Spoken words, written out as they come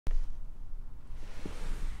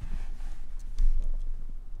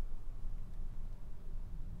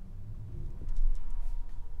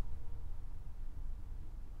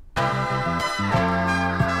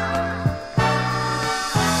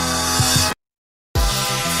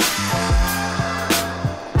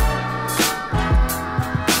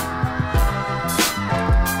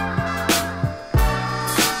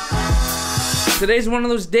Today's one of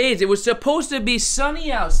those days. It was supposed to be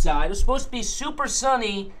sunny outside. It was supposed to be super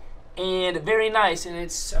sunny and very nice. And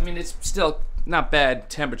it's, I mean, it's still not bad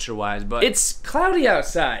temperature-wise, but it's cloudy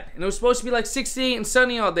outside. And it was supposed to be like 68 and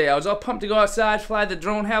sunny all day. I was all pumped to go outside, fly the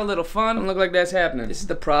drone, have a little fun. Doesn't look like that's happening. This is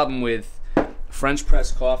the problem with French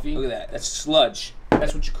press coffee. Look at that. That's sludge.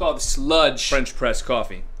 That's what you call the sludge French press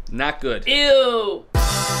coffee. Not good. Ew!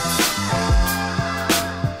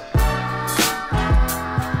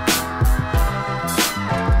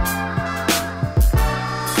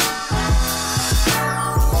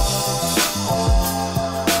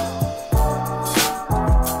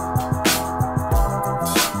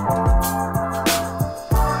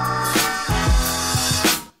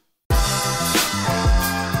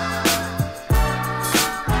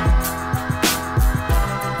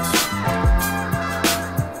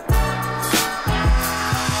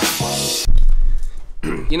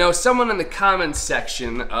 You know, someone in the comments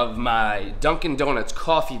section of my Dunkin' Donuts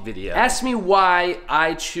coffee video asked me why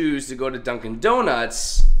I choose to go to Dunkin'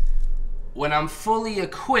 Donuts when I'm fully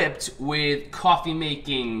equipped with coffee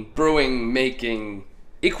making, brewing making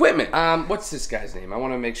equipment. What's this guy's name? I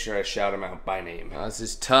want to make sure I shout him out by name. This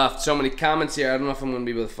is tough. So many comments here. I don't know if I'm going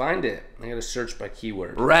to be able to find it. I got to search by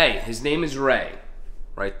keyword. Ray. His name is Ray.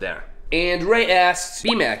 Right there. And Ray asked,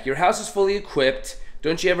 B-Mac, your house is fully equipped.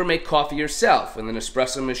 Don't you ever make coffee yourself? With an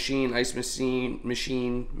espresso machine, ice machine,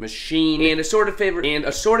 and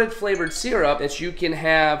assorted flavored syrup that you can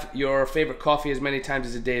have your favorite coffee as many times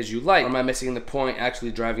as a day as you like. Or am I missing the point? Actually,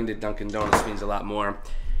 driving to Dunkin' Donuts means a lot more.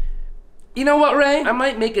 You know what, Ray? I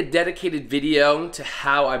might make a dedicated video to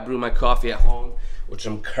how I brew my coffee at home, which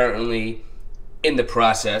I'm currently in the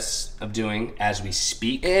process of doing as we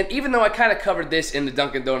speak. And even though I kind of covered this in the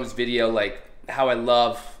Dunkin' Donuts video, like how I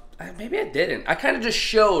love, maybe I didn't. I kind of just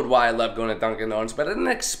showed why I love going to Dunkin' Donuts, but I didn't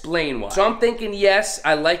explain why. So I'm thinking, yes,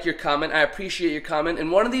 I like your comment. I appreciate your comment.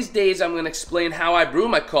 And one of these days, I'm going to explain how I brew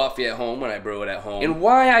my coffee at home when I brew it at home. And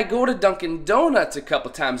why I go to Dunkin' Donuts a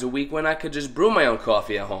couple times a week when I could just brew my own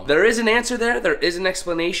coffee at home. There is an answer there. There is an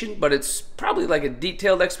explanation, but it's probably like a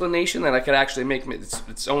detailed explanation that I could actually make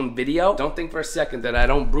its own video. Don't think for a second that I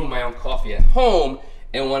don't brew my own coffee at home.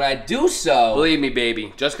 And when I do so, believe me,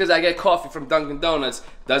 baby, just because I get coffee from Dunkin' Donuts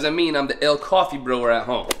doesn't mean I'm the ill coffee brewer at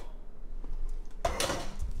home.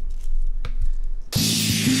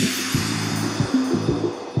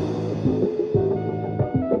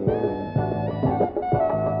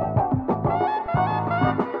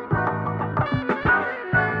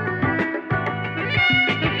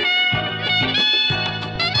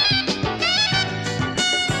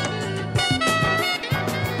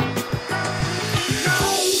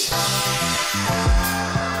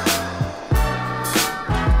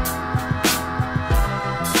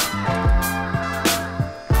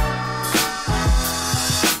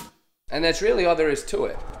 And that's really all there is to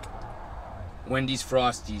it. Wendy's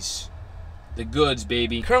Frosties. The goods,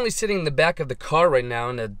 baby. Currently sitting in the back of the car right now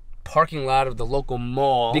in the parking lot of the local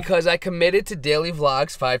mall because I committed to daily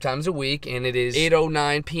vlogs 5 times a week, and it is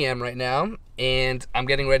 8:09 p.m. right now, and I'm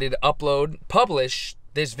getting ready to publish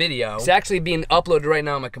this video. It's actually being uploaded right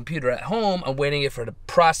now on my computer at home. I'm waiting it for it to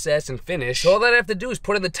process and finish. So all that I have to do is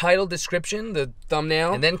put in the title, description, the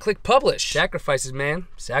thumbnail, and then click publish. Sacrifices, man.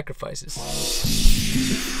 Sacrifices.